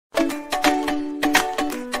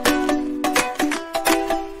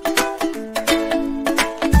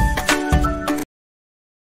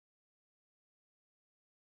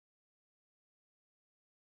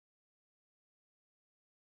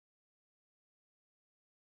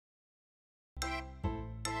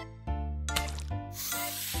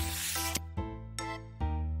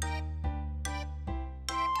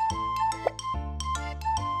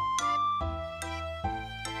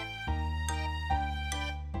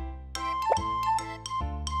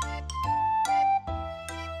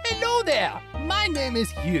Hello there! My name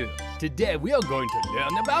is Hugh. Today we are going to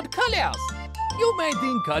learn about colors. You may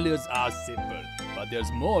think colors are simple, but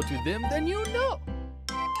there's more to them than you know.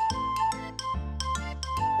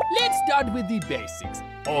 Let's start with the basics.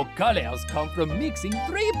 All colors come from mixing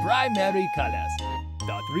three primary colors.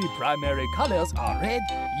 The three primary colors are red,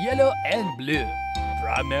 yellow, and blue.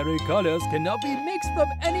 Primary colors cannot be mixed from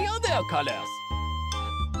any other colors.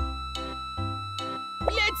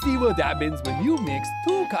 Let's see what happens when you mix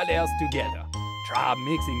two colors together. Try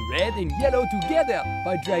mixing red and yellow together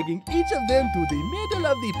by dragging each of them to the middle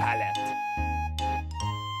of the palette.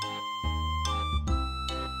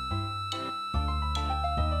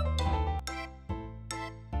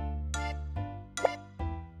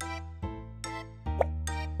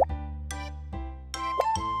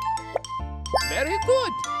 Very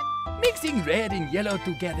good! Mixing red and yellow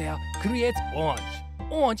together creates orange.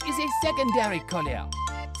 Orange is a secondary color.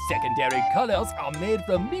 Secondary colors are made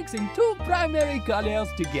from mixing two primary colors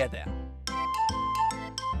together.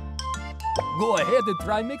 Go ahead and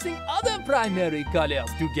try mixing other primary colors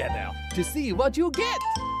together to see what you get.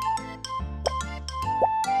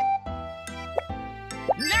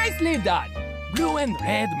 Nicely done! Blue and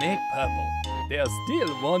red make purple. There's still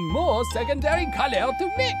one more secondary color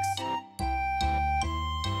to mix.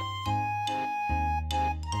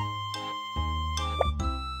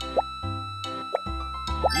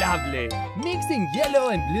 Lovely! Mixing yellow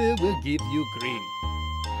and blue will give you green.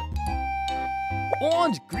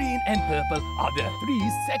 Orange, green, and purple are the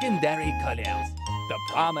three secondary colors. The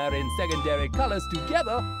primary and secondary colors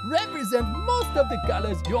together represent most of the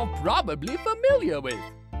colors you're probably familiar with.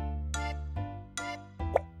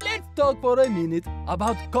 Let's talk for a minute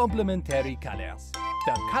about complementary colors.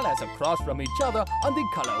 The colors across from each other on the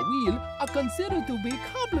color wheel are considered to be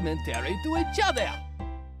complementary to each other.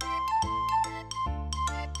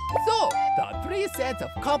 So, the three sets of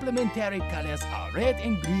complementary colors are red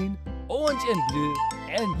and green, orange and blue,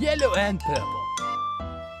 and yellow and purple.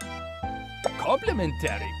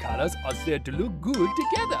 Complementary colors are said to look good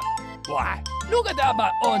together. Why, look at how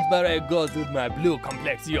my orange beret goes with my blue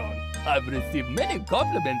complexion. I've received many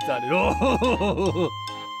compliments on it. Oh.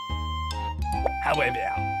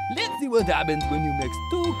 However, let's see what happens when you mix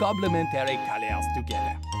two complementary colors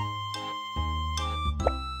together.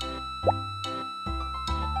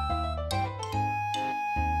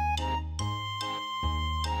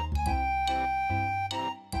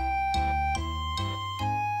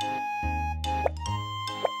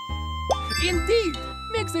 Indeed,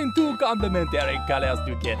 mixing two complementary colors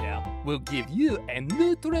together will give you a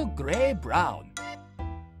neutral gray-brown.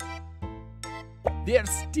 There's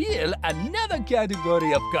still another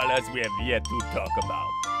category of colors we have yet to talk about.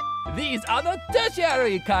 These are the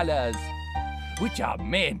tertiary colors, which are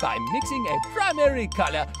made by mixing a primary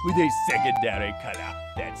color with a secondary color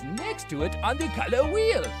that's next to it on the color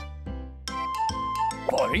wheel.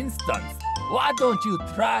 For instance, why don't you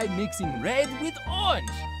try mixing red with orange?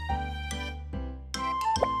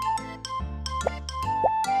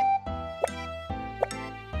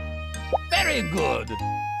 Very good!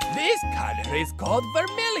 This color is called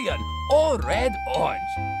vermilion or red-orange.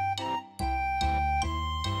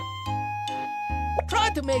 Try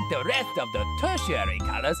to make the rest of the tertiary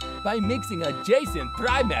colors by mixing adjacent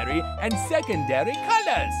primary and secondary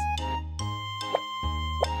colors.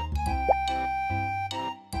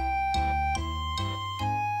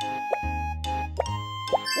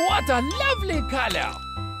 What a lovely color!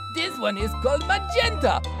 This one is called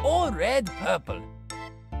magenta or red-purple.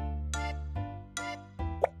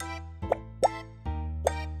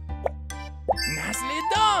 Nicely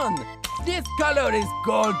done! This color is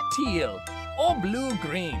called teal or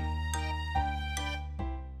blue-green.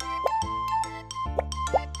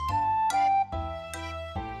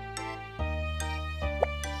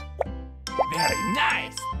 Very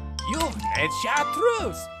nice! You've made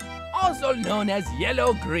chartreuse, also known as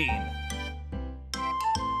yellow-green.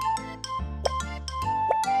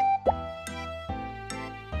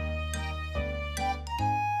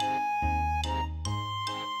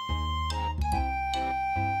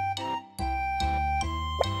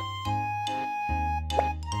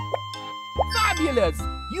 Fabulous!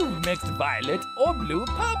 You've mixed violet or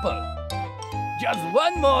blue-purple. Just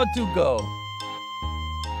one more to go.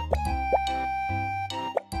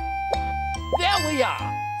 There we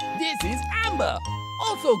are! This is amber,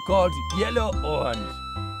 also called yellow-orange.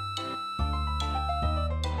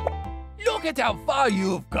 Look Look at how far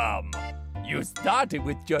you've come! You started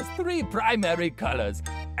with just 3 primary colors,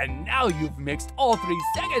 and now you've mixed all 3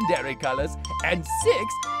 secondary colors and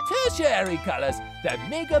 6 tertiary colors that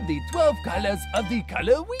make up the 12 colors of the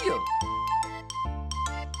color wheel.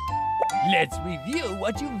 Let's review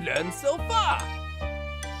what you've learned so far.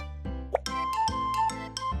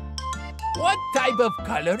 What type of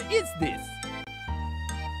color is this?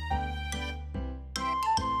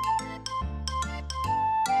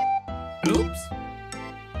 Oops!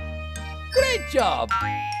 Great job!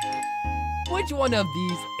 Which one of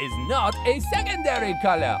these is not a secondary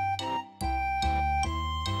color?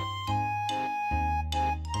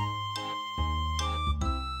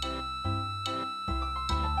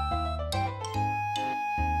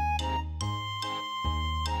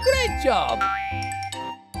 Great job!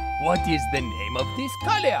 What is the name of this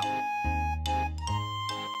color?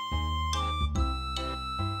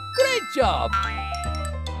 Great job!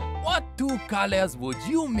 What 2 colors would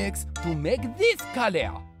you mix to make this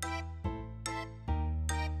color?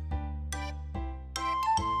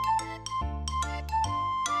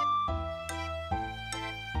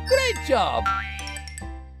 Great job!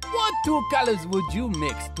 What 2 colors would you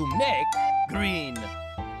mix to make green?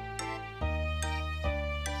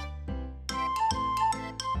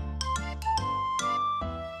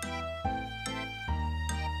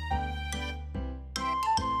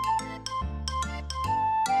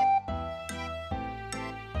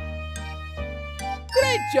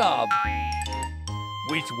 Great job!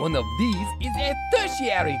 Which one of these is a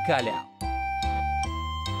tertiary color?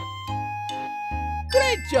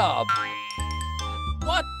 Great job!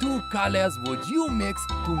 What 2 colors would you mix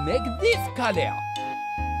to make this color?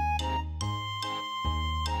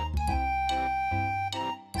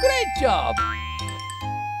 Great job!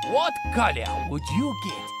 What color would you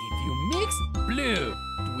get if you mix blue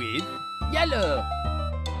with yellow?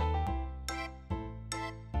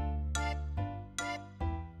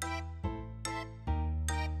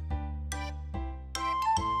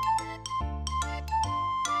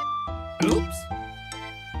 Oops!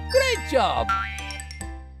 Great job!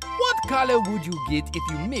 What color would you get if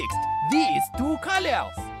you mixed these 2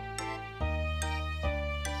 colors?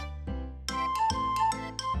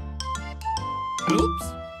 Oops!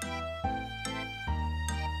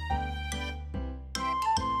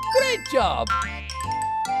 Great job!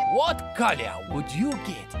 What color would you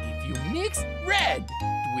get if you mix red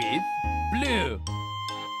with blue?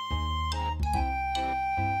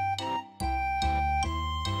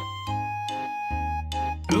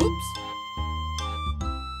 Oops!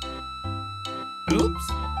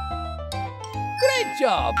 Oops! Great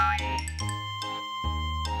job!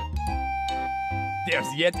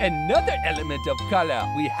 There's yet another element of color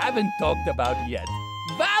we haven't talked about yet.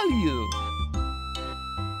 Value!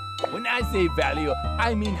 When I say value,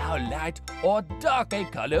 I mean how light or dark a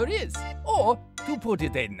color is. Or, to put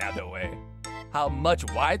it another way, how much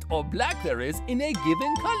white or black there is in a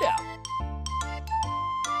given color.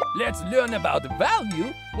 Let's learn about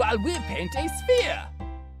value while we paint a sphere.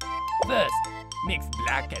 First, mix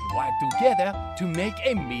black and white together to make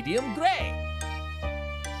a medium gray.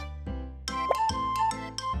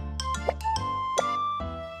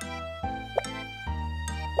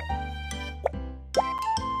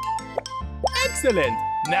 Excellent!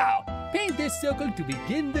 Now, paint this circle to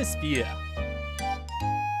begin the sphere.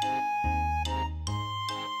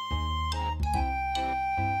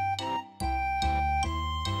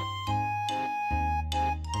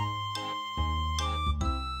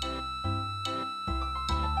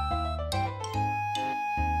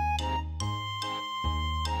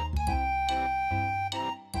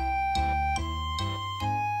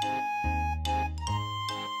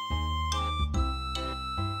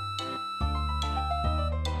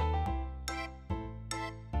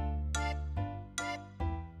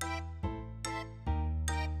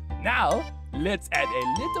 Now, let's add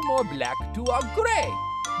a little more black to our gray.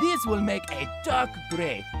 This will make a dark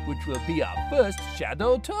gray, which will be our first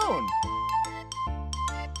shadow tone.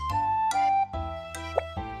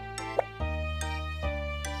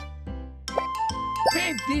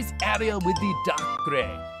 Paint this area with the dark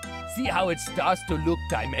gray. See how it starts to look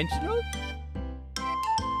dimensional?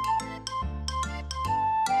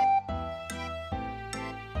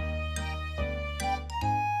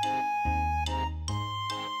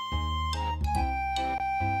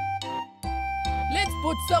 Let's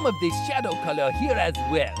put some of this shadow color here as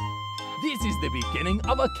well. This is the beginning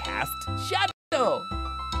of a cast shadow.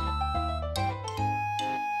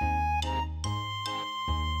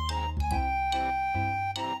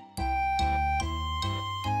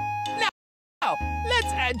 Now,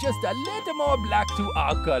 let's add just a little more black to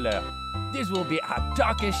our color. This will be our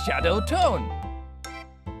darkest shadow tone.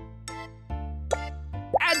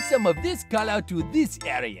 Add some of this color to this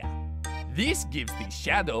area. This gives the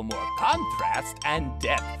shadow more contrast and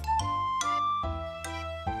depth.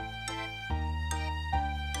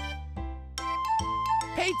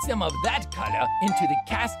 Paint some of that color into the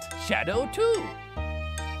cast shadow too.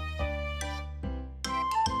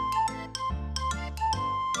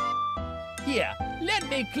 Here, let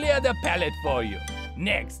me clear the palette for you.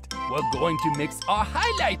 Next, we're going to mix our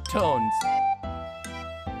highlight tones.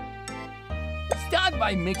 Start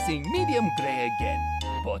by mixing medium gray again,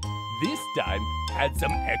 but this time add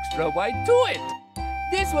some extra white to it.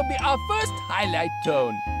 This will be our first highlight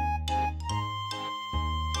tone.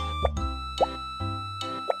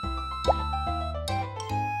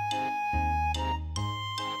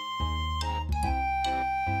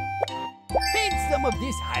 Paint some of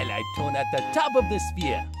this highlight tone at the top of the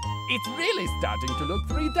sphere. It's really starting to look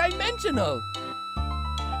three-dimensional.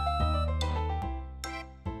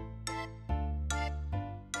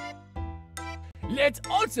 Let's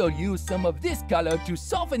also use some of this color to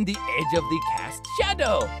soften the edge of the cast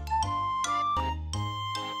shadow.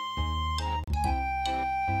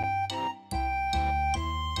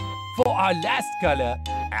 For our last color,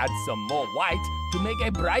 add some more white to make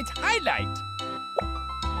a bright highlight.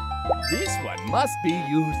 This one must be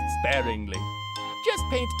used sparingly. Just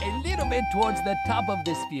paint a little bit towards the top of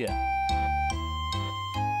the sphere.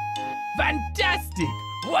 Fantastic!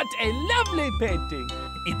 What a lovely painting!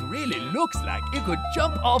 It really looks like it could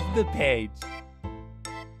jump off the page.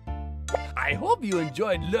 I hope you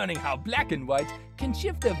enjoyed learning how black and white can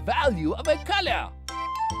shift the value of a color.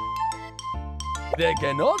 They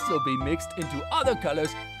can also be mixed into other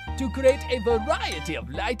colors to create a variety of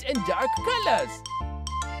light and dark colors.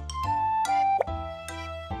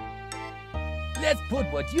 Let's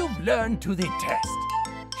put what you've learned to the test.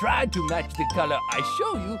 Try to match the color I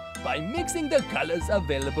show you by mixing the colors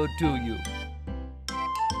available to you.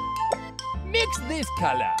 Mix this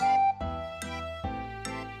color.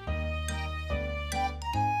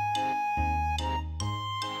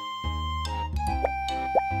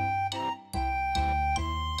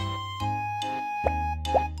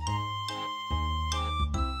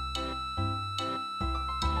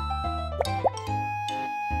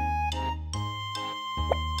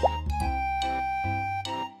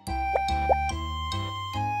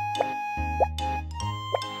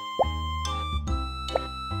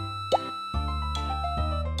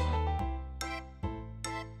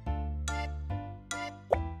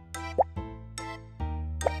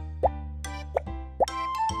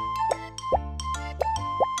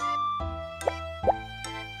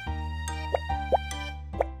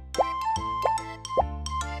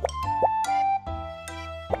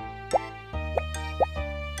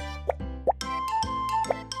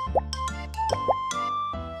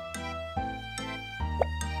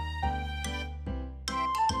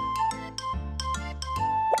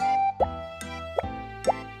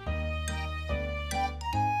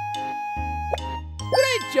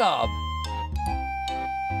 Great job!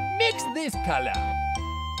 Mix this color.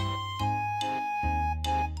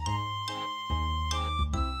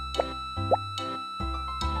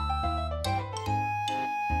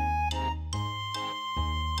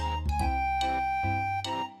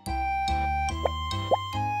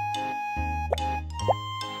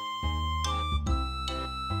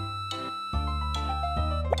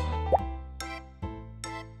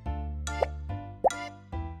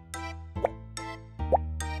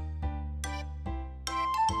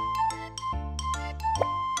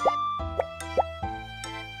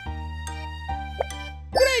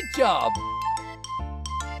 Great job!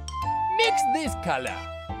 Mix this color.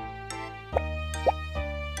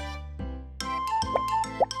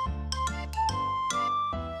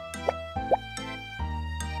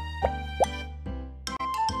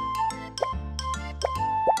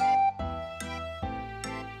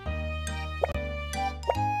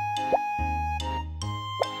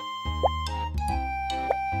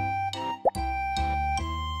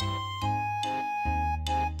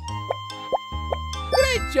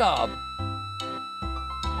 Great job!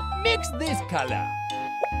 Mix this color.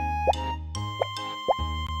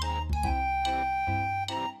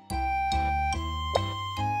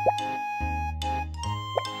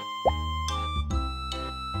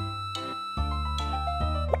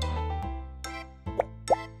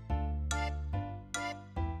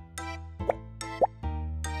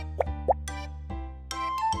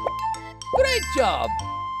 Great job!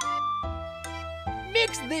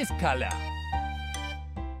 Mix this color.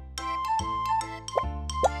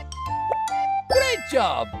 Great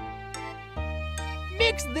job!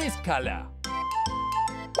 Mix this color.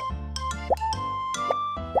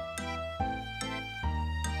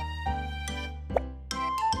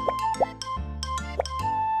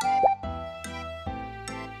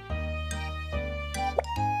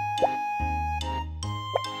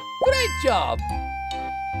 job!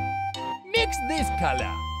 Mix this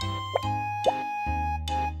color.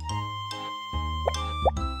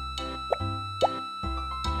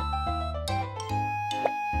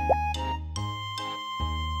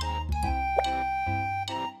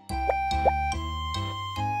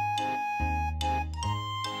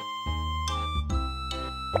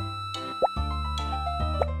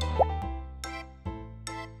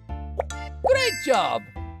 Great job!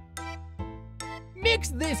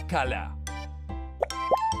 Mix this color.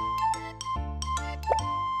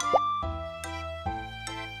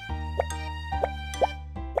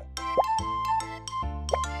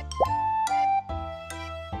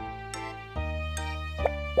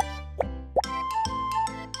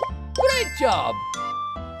 Great job!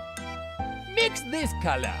 Mix this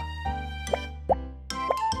color.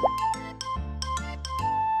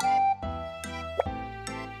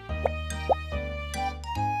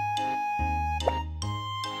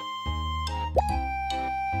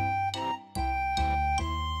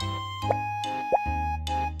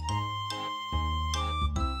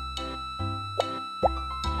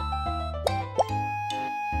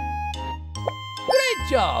 Great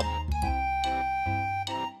job!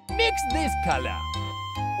 Mix this color.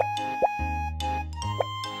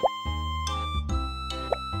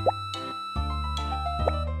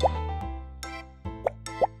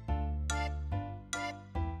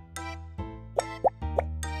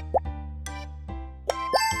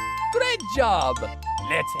 Great job!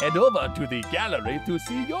 Let's head over to the gallery to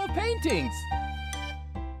see your paintings.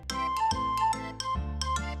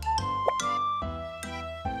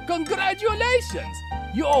 Congratulations!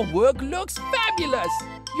 Your work looks fabulous!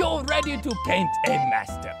 You're ready to paint a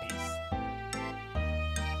masterpiece.